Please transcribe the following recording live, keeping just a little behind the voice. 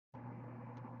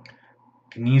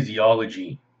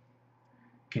Kinesiology.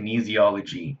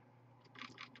 Kinesiology.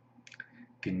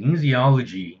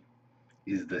 Kinesiology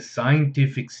is the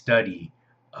scientific study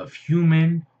of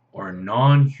human or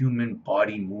non-human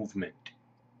body movement.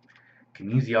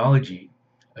 Kinesiology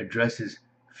addresses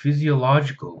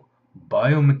physiological,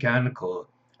 biomechanical,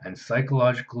 and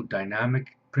psychological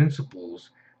dynamic principles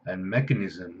and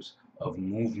mechanisms of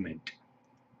movement.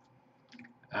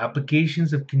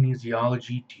 Applications of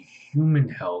kinesiology to human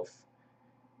health,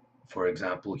 for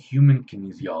example, human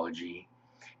kinesiology,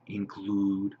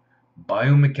 include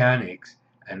biomechanics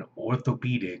and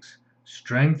orthopedics,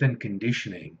 strength and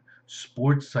conditioning,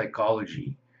 sports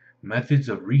psychology, methods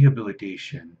of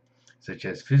rehabilitation, such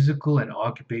as physical and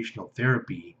occupational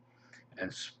therapy,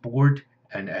 and sport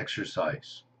and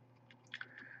exercise.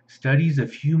 Studies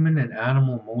of human and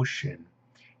animal motion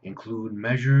include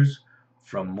measures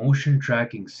from motion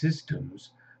tracking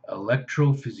systems,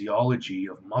 electrophysiology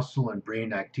of muscle and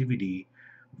brain activity,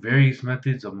 various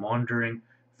methods of monitoring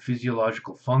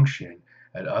physiological function,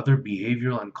 and other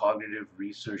behavioral and cognitive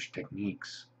research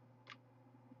techniques.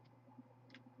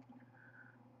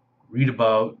 Read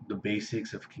about the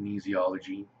basics of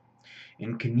kinesiology.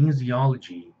 In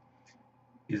kinesiology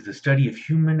is the study of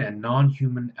human and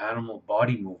non-human animal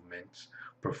body movements,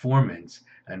 performance,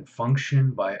 and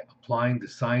function by applying the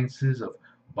sciences of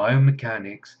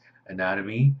biomechanics,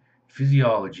 anatomy,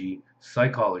 physiology,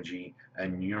 psychology,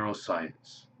 and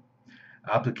neuroscience.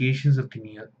 Applications of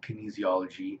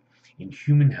kinesiology in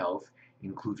human health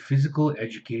include physical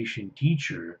education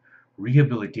teacher,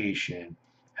 rehabilitation,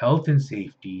 health and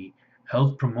safety,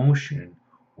 health promotion,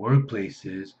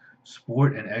 workplaces,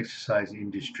 sport and exercise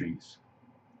industries.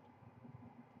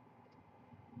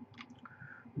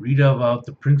 Read about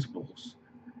the principles.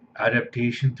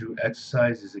 Adaptation through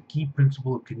exercise is a key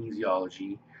principle of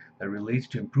kinesiology that relates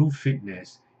to improved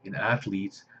fitness in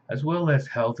athletes as well as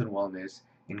health and wellness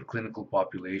in clinical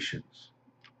populations.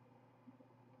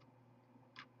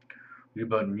 Read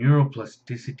about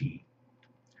neuroplasticity.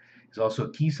 It's also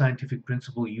a key scientific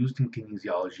principle used in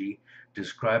kinesiology to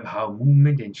describe how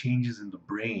movement and changes in the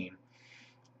brain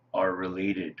are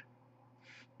related.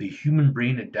 The human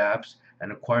brain adapts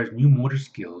and acquires new motor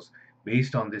skills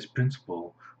based on this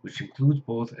principle, which includes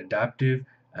both adaptive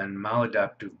and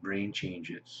maladaptive brain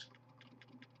changes.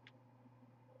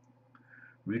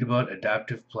 Read about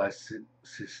adaptive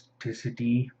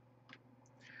plasticity,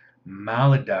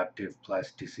 maladaptive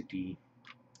plasticity,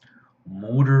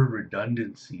 motor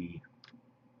redundancy.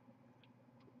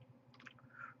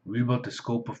 Read about the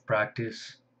scope of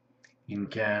practice in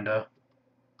Canada,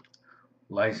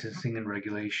 licensing and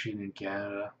regulation in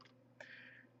Canada,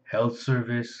 health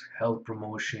service, health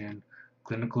promotion,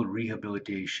 clinical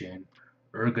rehabilitation,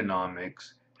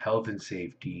 ergonomics, health and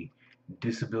safety,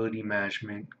 disability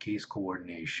management, case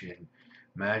coordination,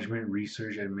 management,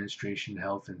 research, administration,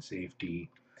 health and safety,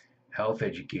 health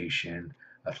education,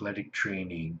 athletic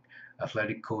training,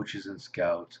 athletic coaches and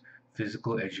scouts,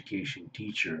 physical education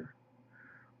teacher.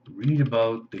 Read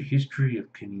about the history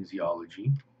of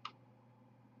kinesiology,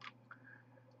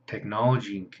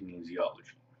 technology in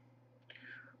kinesiology.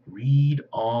 Read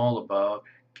all about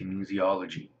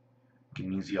kinesiology,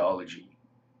 kinesiology,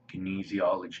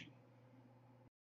 kinesiology.